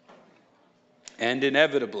 And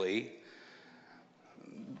inevitably,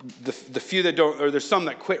 the few that don't, or there's some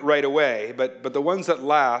that quit right away, but the ones that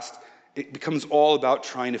last, it becomes all about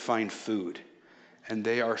trying to find food. And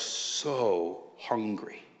they are so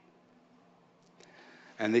hungry.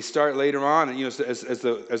 And they start later on, and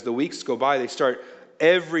as the weeks go by, they start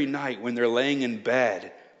every night when they're laying in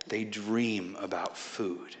bed, they dream about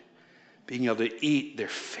food, being able to eat their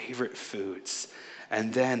favorite foods.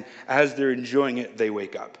 And then as they're enjoying it, they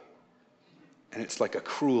wake up. And it's like a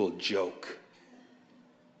cruel joke.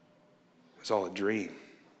 It was all a dream.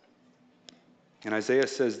 And Isaiah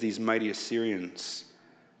says these mighty Assyrians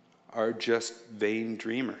are just vain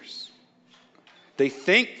dreamers. They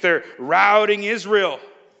think they're routing Israel,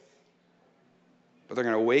 but they're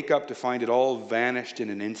going to wake up to find it all vanished in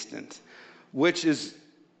an instant, which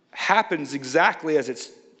happens exactly as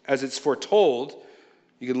it's foretold.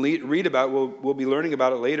 You can read about it. We'll be learning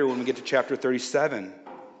about it later when we get to chapter 37.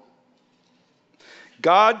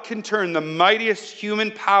 God can turn the mightiest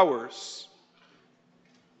human powers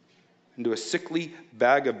into a sickly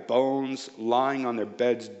bag of bones lying on their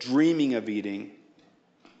beds, dreaming of eating.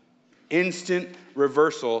 Instant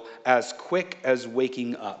reversal, as quick as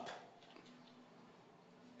waking up.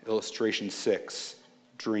 Illustration 6,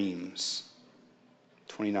 dreams,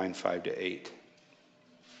 29:5-8.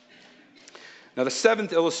 Now the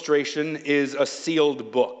seventh illustration is a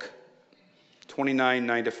sealed book,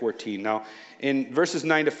 29:9-14. Now in verses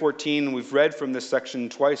 9-14, we've read from this section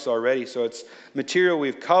twice already, so it's material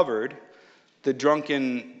we've covered. The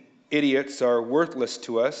drunken idiots are worthless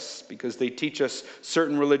to us because they teach us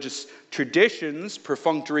certain religious traditions,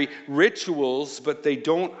 perfunctory rituals, but they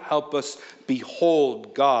don't help us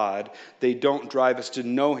behold God. They don't drive us to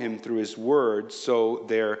know him through his word, so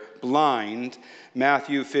they're blind. In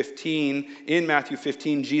Matthew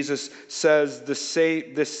 15, Jesus says the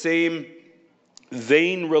same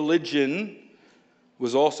vain religion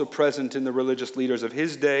was also present in the religious leaders of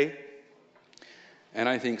his day, and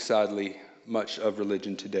I think sadly much of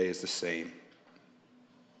religion today is the same.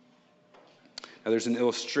 Now there's an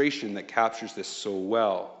illustration that captures this so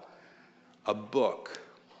well. A book.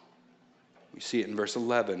 We see it in verse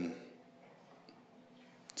 11.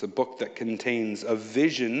 It's a book that contains a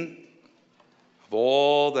vision of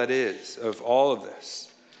all that is, of all of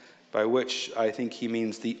this, by which I think he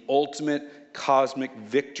means the ultimate cosmic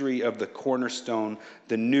victory of the cornerstone,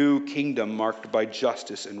 the new kingdom marked by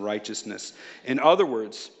justice and righteousness. In other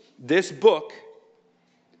words, this book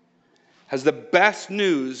has the best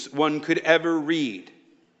news one could ever read.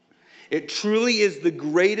 It truly is the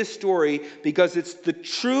greatest story because it's the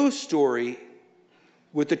true story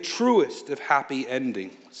with the truest of happy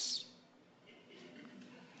endings.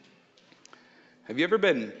 Have you ever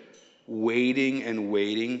been waiting and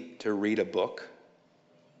waiting to read a book?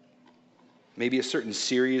 Maybe a certain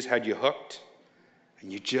series had you hooked,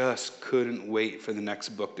 and you just couldn't wait for the next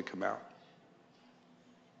book to come out.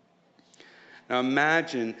 Now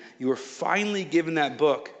imagine you were finally given that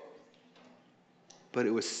book, but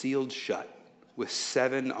it was sealed shut with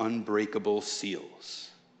 7 unbreakable seals.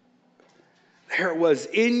 There it was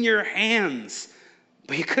in your hands,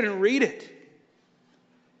 but you couldn't read it.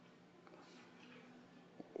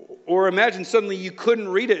 Or imagine suddenly you couldn't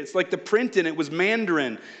read it. It's like the print in it was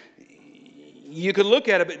Mandarin. You could look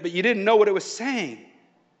at it, but you didn't know what it was saying.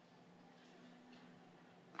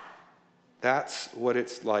 That's what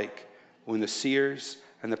it's like when the seers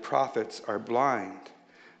and the prophets are blind.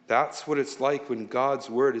 That's what it's like when God's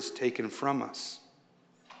word is taken from us.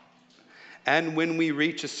 And when we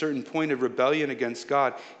reach a certain point of rebellion against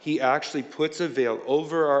God, he actually puts a veil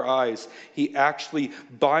over our eyes. He actually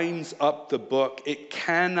binds up the book. It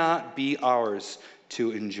cannot be ours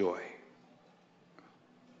to enjoy.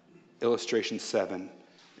 Illustration 7,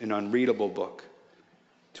 an unreadable book,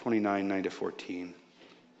 29:9-14.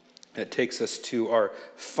 That takes us to our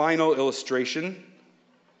final illustration,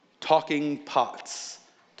 talking pots,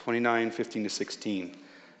 29:15-16.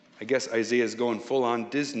 I guess Isaiah's going full on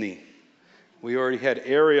Disney. We already had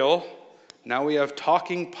Ariel, now we have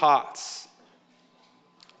talking pots.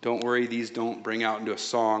 Don't worry, these don't bring out into a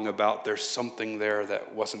song about there's something there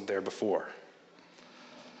that wasn't there before.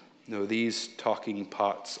 No, these talking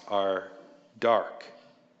pots are dark,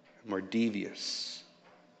 more devious.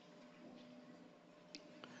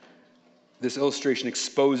 This illustration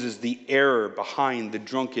exposes the error behind the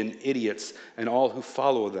drunken idiots and all who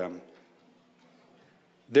follow them.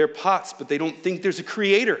 They're pots, but they don't think there's a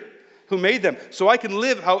creator who made them. So I can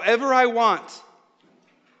live however I want.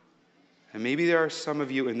 And maybe there are some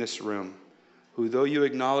of you in this room who, though you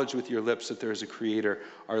acknowledge with your lips that there is a Creator,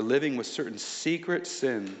 are living with certain secret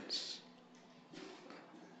sins.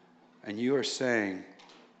 And you are saying,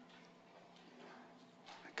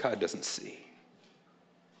 God doesn't see.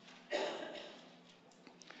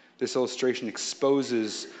 This illustration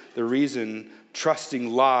exposes the reason trusting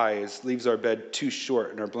lies leaves our bed too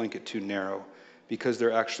short and our blanket too narrow, because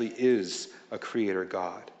there actually is a Creator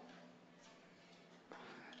God.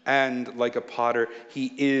 And like a potter,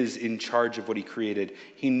 he is in charge of what he created.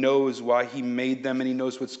 He knows why he made them, and he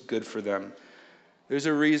knows what's good for them. There's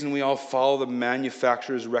a reason we all follow the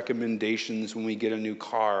manufacturer's recommendations when we get a new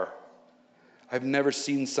car. I've never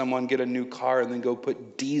seen someone get a new car and then go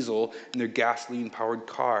put diesel in their gasoline-powered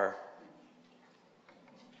car.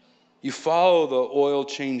 You follow the oil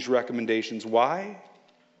change recommendations. Why?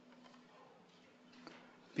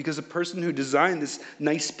 Because the person who designed this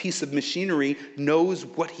nice piece of machinery knows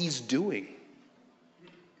what he's doing.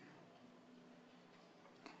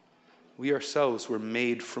 We ourselves were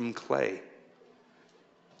made from clay.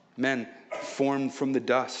 Men formed from the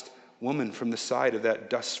dust. Woman from the side of that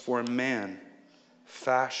dust-formed man.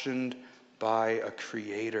 Fashioned by a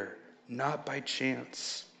Creator, not by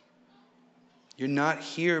chance. You're not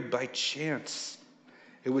here by chance.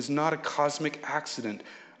 It was not a cosmic accident.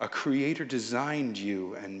 A Creator designed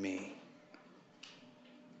you and me.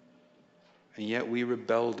 And yet we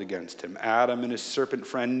rebelled against him. Adam and his serpent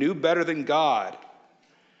friend knew better than God.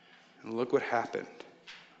 And look what happened.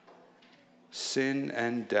 Sin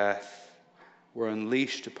and death were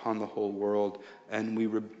unleashed upon the whole world, and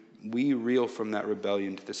we reel from that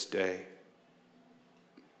rebellion to this day.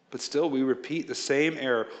 But still, we repeat the same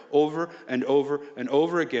error over and over and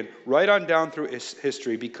over again, right on down through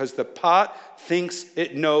history, because the pot thinks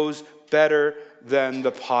it knows better than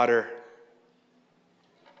the potter.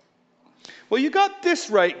 Well, you got this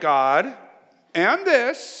right, God, and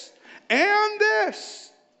this, and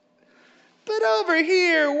this. But over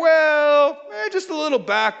here, well, just a little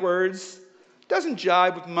backwards. Doesn't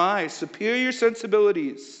jibe with my superior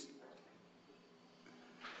sensibilities.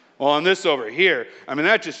 Well, on this over here,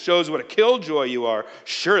 that just shows what a killjoy you are.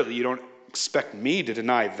 Surely you don't expect me to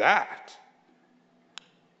deny that.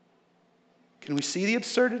 Can we see the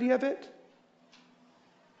absurdity of it?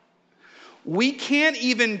 We can't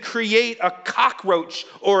even create a cockroach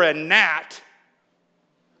or a gnat.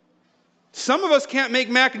 Some of us can't make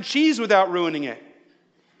mac and cheese without ruining it.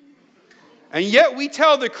 And yet we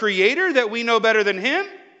tell the Creator that we know better than him?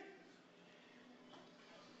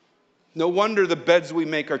 No wonder the beds we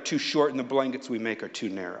make are too short and the blankets we make are too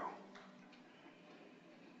narrow.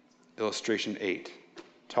 Illustration 8,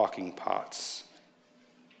 talking pots.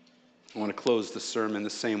 I want to close the sermon the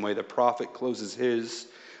same way the prophet closes his,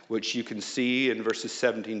 which you can see in verses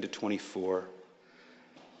 17 to 24.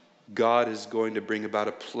 God is going to bring about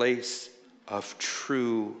a place of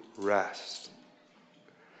true rest.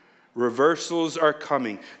 Reversals are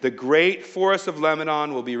coming. The great forest of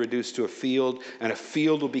Lebanon will be reduced to a field, and a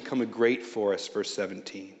field will become a great forest, verse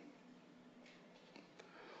 17.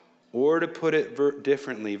 Or to put it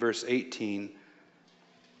differently, verse 18,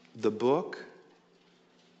 the book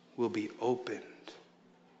will be opened.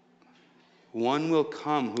 One will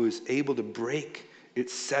come who is able to break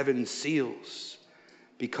its 7 seals,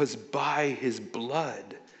 because by his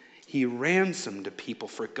blood he ransomed a people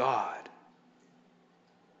for God.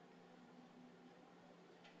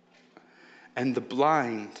 And the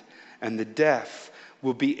blind and the deaf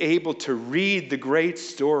will be able to read the great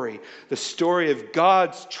story, the story of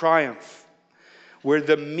God's triumph, where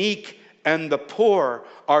the meek and the poor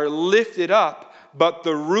are lifted up, but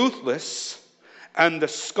the ruthless and the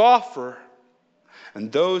scoffer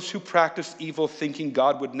and those who practice evil, thinking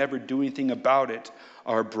God would never do anything about it,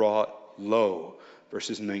 are brought low.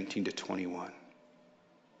 Verses 19 to 21.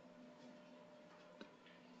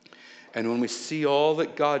 And when we see all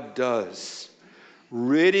that God does,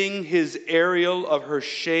 ridding his Ariel of her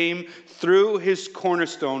shame through his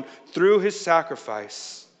cornerstone, through his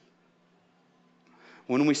sacrifice,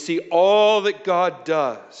 when we see all that God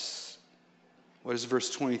does, what does verse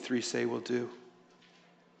 23 say we'll do?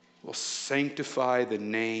 We'll sanctify the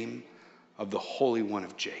name of the Holy One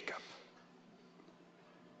of Jacob.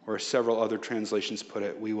 Or as several other translations put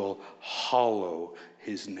it, we will hallow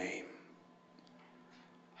his name.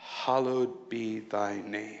 Hallowed be thy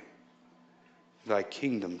name. Thy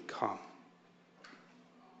kingdom come.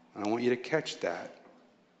 And I want you to catch that.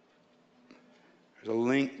 There's a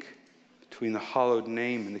link to between the hallowed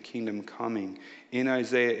name and the kingdom coming. In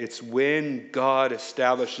Isaiah, it's when God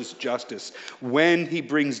establishes justice, when he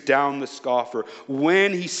brings down the scoffer,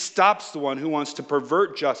 when he stops the one who wants to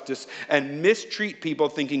pervert justice and mistreat people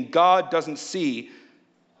thinking God doesn't see.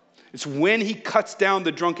 It's when he cuts down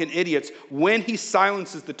the drunken idiots, when he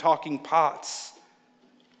silences the talking pots.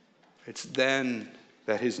 It's then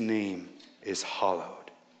that his name is hallowed.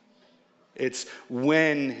 It's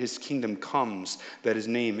when his kingdom comes that his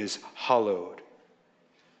name is hallowed.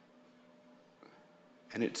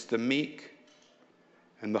 And it's the meek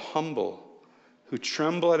and the humble who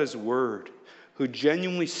tremble at his word, who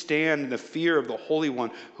genuinely stand in the fear of the Holy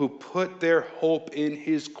One, who put their hope in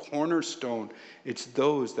his cornerstone. It's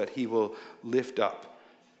those that he will lift up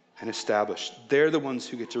and establish. They're the ones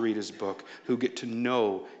who get to read his book, who get to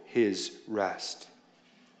know his rest.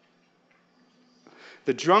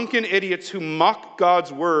 The drunken idiots who mock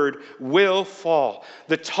God's word will fall.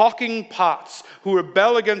 The talking pots who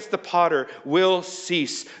rebel against the potter will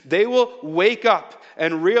cease. They will wake up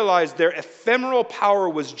and realize their ephemeral power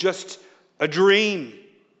was just a dream.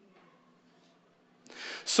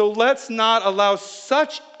 So let's not allow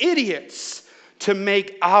such idiots to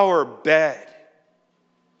make our bed.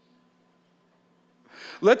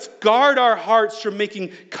 Let's guard our hearts from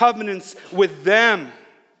making covenants with them.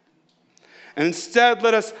 And instead,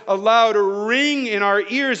 let us allow to ring in our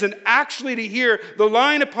ears and actually to hear the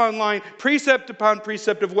line upon line, precept upon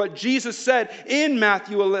precept of what Jesus said in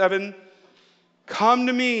Matthew 11. Come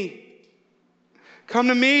to me,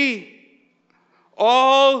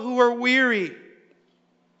 all who are weary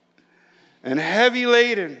and heavy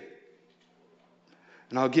laden,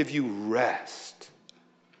 and I'll give you rest.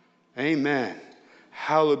 Amen.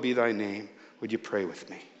 Hallowed be thy name. Would you pray with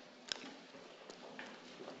me?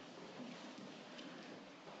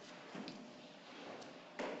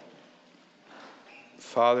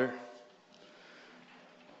 Father,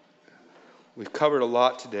 we've covered a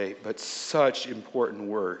lot today, but such important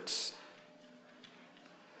words.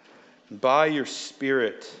 By your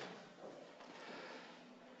Spirit,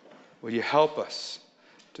 will you help us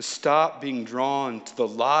to stop being drawn to the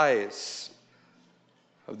lies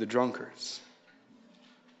of the drunkards,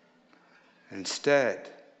 and instead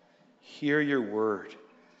hear your word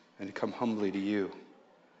and to come humbly to you,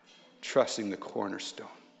 trusting the cornerstone.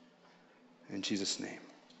 In Jesus' name,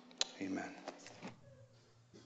 amen.